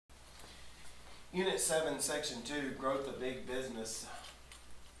Unit 7, Section 2, Growth of Big Business.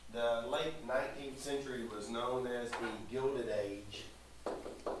 The late 19th century was known as the Gilded Age.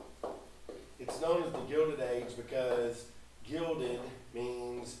 It's known as the Gilded Age because gilded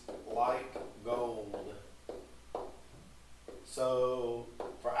means like gold. So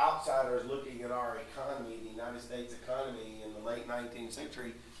for outsiders looking at our economy, the United States economy in the late 19th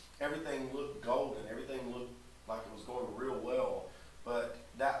century, everything looked golden, everything looked like it was going real well. But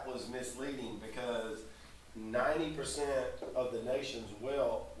that was misleading because 90% of the nation's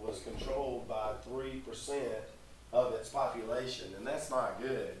wealth was controlled by 3% of its population, and that's not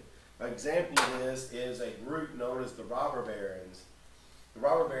good. An example of this is a group known as the Robber Barons. The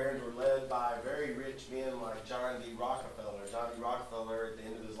Robber Barons were led by very rich men like John D. Rockefeller. John D. Rockefeller, at the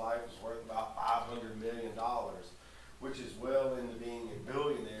end of his life, was worth about $500 million, which is well into being a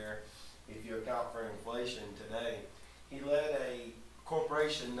billionaire if you account for inflation today. He led a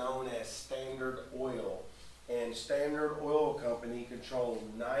corporation known as Standard Oil, and Standard Oil Company controlled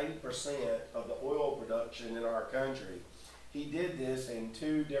 90% of the oil production in our country. He did this in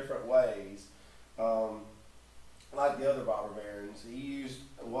two different ways. Like the other robber barons, he used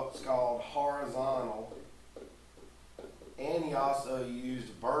what's called horizontal, and he also used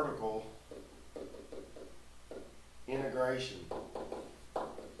vertical integration.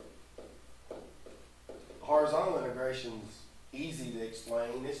 Horizontal integration is easy to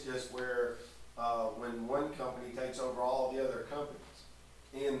explain. It's just where when one company takes over all the other companies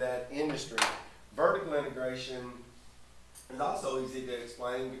in that industry. Vertical integration is also easy to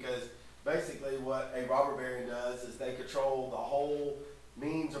explain because basically what a robber baron does is they control the whole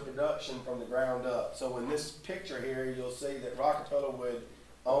means of production from the ground up. So in this picture here, you'll see that Rockefeller would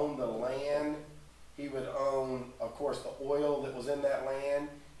own the land. He would own, of course, the oil that was in that land.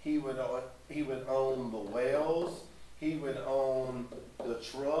 He would own the wells. He would own the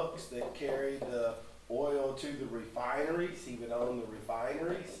trucks that carried the oil to the refineries. He would own the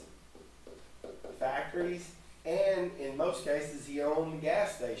refineries, factories, and in most cases he owned the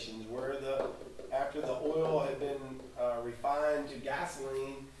gas stations where after the oil had been refined to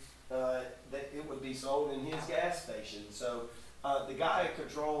gasoline, that it would be sold in his gas station. So the guy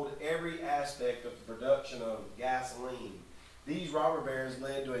controlled every aspect of the production of gasoline. These robber barons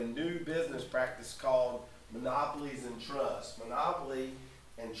led to a new business practice called monopolies and trusts. Monopoly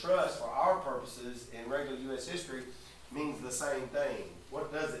and trust, for our purposes in regular U.S. history, means the same thing.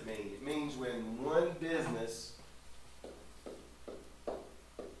 What does it mean? It means when one business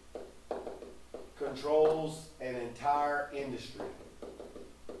controls an entire industry.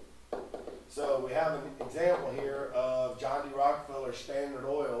 So we have an example here of John D. Rockefeller, Standard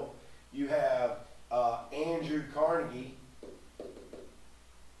Oil. You have Andrew Carnegie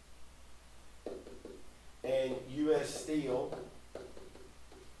and U.S. Steel.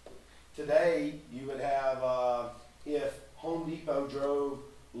 Today, you would have, if Home Depot drove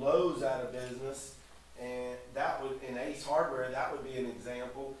Lowe's out of business, and that would, in Ace Hardware, that would be an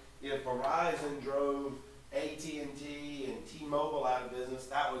example. If Verizon drove AT&T and T-Mobile out of business,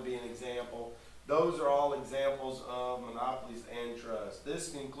 that would be an example. Those are all examples of monopolies and trusts.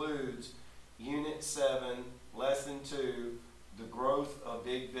 This concludes Unit 7, Lesson 2, the growth of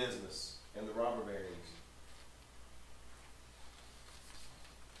big business and the robber barons.